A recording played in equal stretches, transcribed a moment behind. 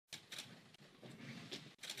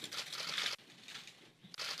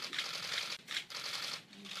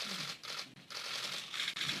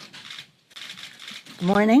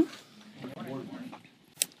Morning.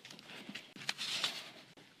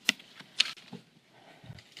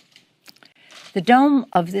 The dome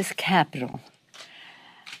of this Capitol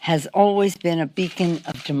has always been a beacon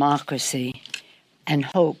of democracy and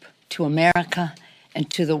hope to America and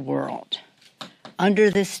to the world. Under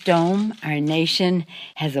this dome, our nation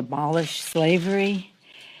has abolished slavery,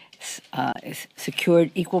 secured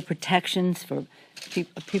equal protections for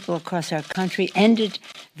people across our country, ended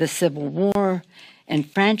the Civil War,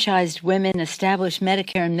 enfranchised women, established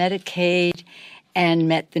Medicare and Medicaid, and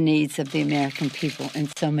met the needs of the American people in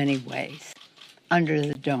so many ways under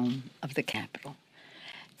the dome of the Capitol.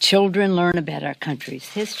 Children learn about our country's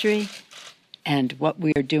history and what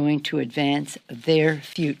we are doing to advance their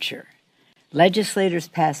future. Legislators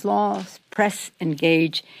pass laws, press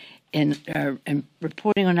engage in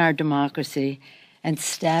reporting on our democracy, and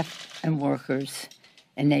staff and workers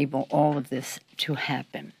enable all of this to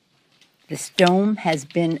happen. This dome has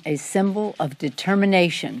been a symbol of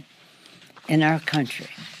determination in our country.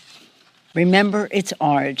 Remember its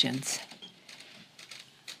origins.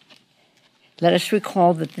 Let us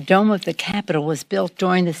recall that the dome of the Capitol was built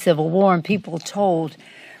during the Civil War, and people told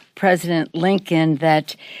President Lincoln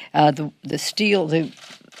that the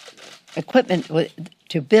equipment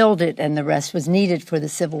to build it and the rest was needed for the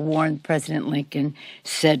Civil War, and President Lincoln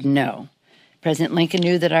said no. President Lincoln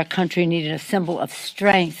knew that our country needed a symbol of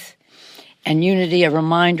strength and unity, a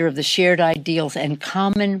reminder of the shared ideals and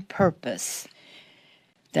common purpose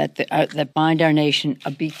that bind our nation,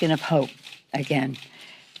 a beacon of hope, again,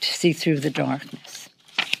 to see through the darkness.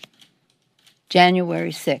 January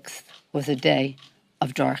 6th was a day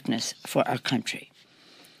of darkness for our country.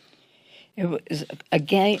 It was a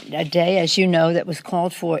day, as you know, that was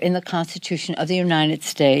called for in the Constitution of the United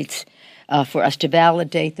States for us to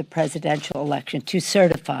validate the presidential election, to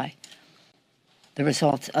certify the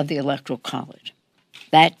results of the Electoral College.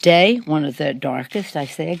 That day, one of the darkest, I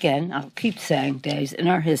say again, I'll keep saying days in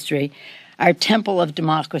our history, our temple of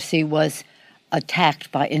democracy was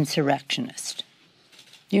attacked by insurrectionists.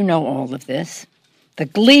 You know all of this. The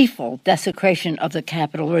gleeful desecration of the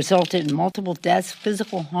Capitol resulted in multiple deaths,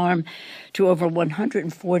 physical harm to over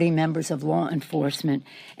 140 members of law enforcement,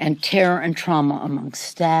 and terror and trauma among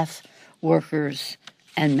staff, workers,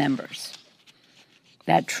 and members.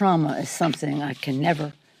 That trauma is something I can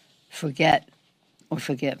never forget or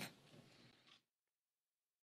forgive.